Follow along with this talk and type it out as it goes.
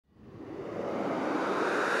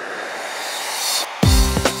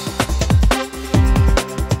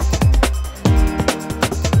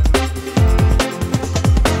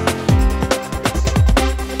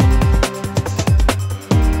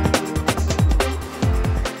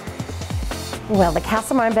Well, the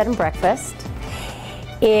Castlemar Bed and Breakfast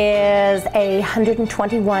is a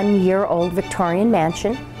 121-year-old Victorian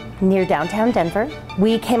mansion near downtown Denver.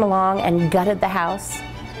 We came along and gutted the house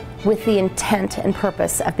with the intent and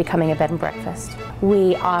purpose of becoming a bed and breakfast.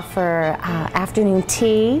 We offer afternoon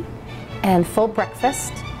tea and full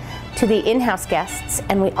breakfast to the in-house guests,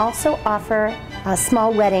 and we also offer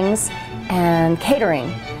small weddings and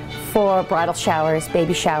catering for bridal showers,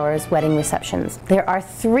 baby showers, wedding receptions. There are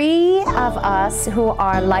 3 of us who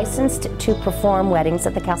are licensed to perform weddings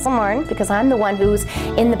at the Castlemar because I'm the one who's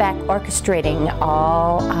in the back orchestrating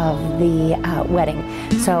all of the wedding.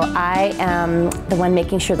 So I am the one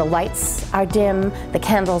making sure the lights are dim, the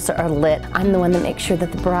candles are lit. I'm the one that makes sure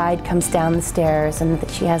that the bride comes down the stairs and that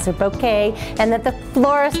she has her bouquet and that the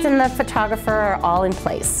florist and the photographer are all in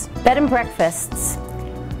place. Bed and breakfasts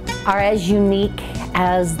are as unique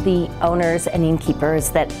as the owners and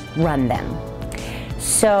innkeepers that run them.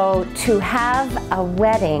 So to have a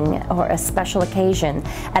wedding or a special occasion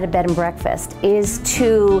at a bed and breakfast is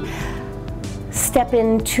to step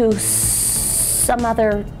into some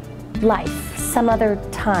other life, some other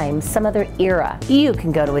time, some other era. You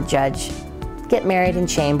can go to a judge, get married in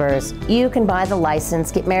chambers. You can buy the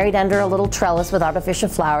license, get married under a little trellis with artificial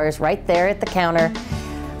flowers right there at the counter.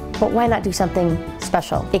 But why not do something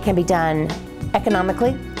special? It can be done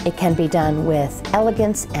economically, it can be done with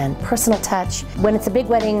elegance and personal touch. When it's a big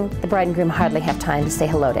wedding, the bride and groom hardly have time to say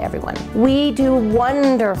hello to everyone. We do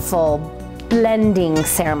wonderful blending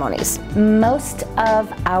ceremonies. Most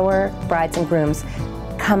of our brides and grooms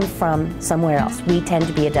come from somewhere else. We tend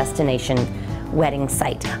to be a destination wedding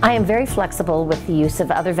site. I am very flexible with the use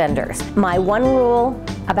of other vendors. My one rule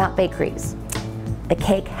about bakeries: the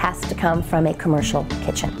cake has to come from a commercial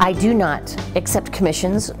kitchen. I do not accept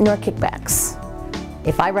commissions nor kickbacks.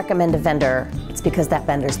 If I recommend a vendor, it's because that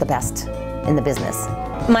vendor's the best in the business.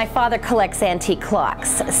 My father collects antique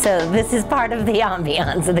clocks, so this is part of the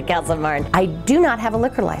ambiance of the Castlemar. I do not have a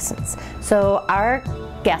liquor license, so our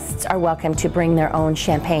guests are welcome to bring their own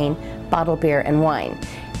champagne, bottled beer, and wine.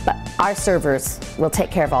 But our servers will take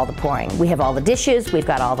care of all the pouring. We have all the dishes, we've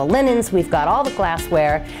got all the linens, we've got all the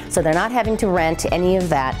glassware, so they're not having to rent any of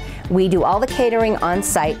that. We do all the catering on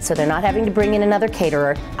site, so they're not having to bring in another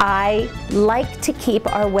caterer. I like to keep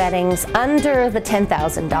our weddings under the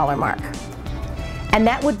 $10,000 mark. And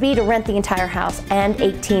that would be to rent the entire house and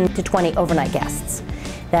 18 to 20 overnight guests.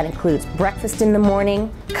 That includes breakfast in the morning.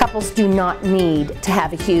 Couples do not need to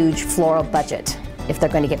have a huge floral budget if they're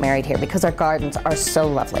going to get married here, because our gardens are so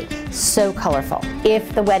lovely, so colorful.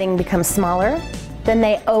 If the wedding becomes smaller, then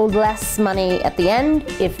they owe less money at the end.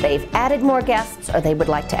 If they've added more guests or they would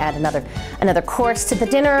like to add another course to the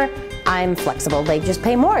dinner, I'm flexible. They just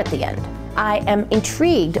pay more at the end. I am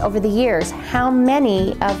intrigued over the years how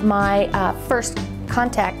many of my first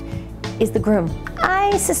contact is the groom.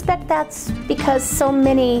 I suspect that's because so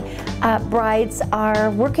many brides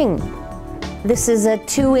are working. This is a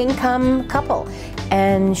 2-income couple,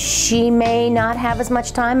 and she may not have as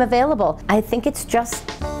much time available. I think it's just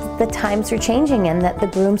the times are changing and that the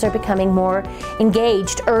grooms are becoming more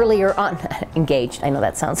engaged earlier on. Engaged, I know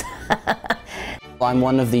that sounds. I'm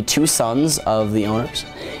one of the 2 sons of the owners,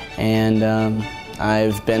 and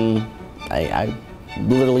I've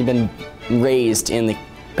literally been raised in the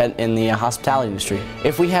hospitality industry.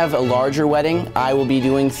 If we have a larger wedding, I will be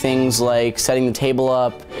doing things like setting the table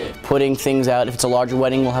up, putting things out. If it's a larger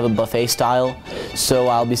wedding, we'll have a buffet style, so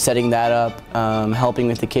I'll be setting that up, helping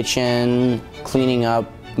with the kitchen, cleaning up,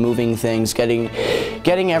 moving things, getting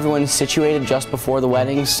everyone situated just before the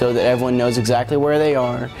wedding so that everyone knows exactly where they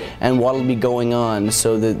are and what will be going on,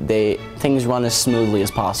 so that things run as smoothly as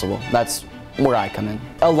possible. That's where I come in.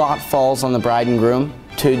 A lot falls on the bride and groom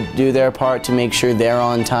to do their part to make sure they're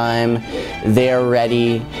on time, they're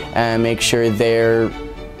ready, and make sure they're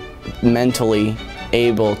mentally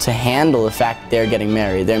able to handle the fact they're getting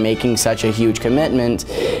married. They're making such a huge commitment,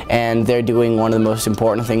 and they're doing one of the most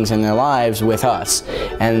important things in their lives with us.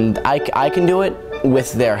 And I can do it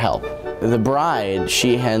with their help. The bride,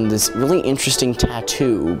 she had this really interesting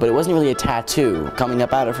tattoo, but it wasn't really a tattoo coming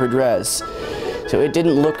up out of her dress. So it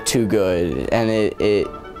didn't look too good, and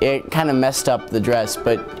it kind of messed up the dress,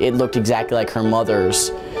 but it looked exactly like her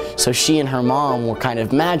mother's. So she and her mom were kind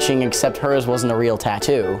of matching, except hers wasn't a real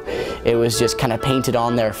tattoo. It was just kind of painted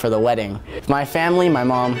on there for the wedding. My family, my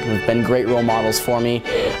mom, have been great role models for me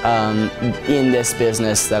in this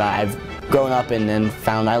business that I've grown up in and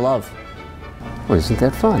found I love. Well, isn't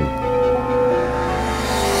that fun?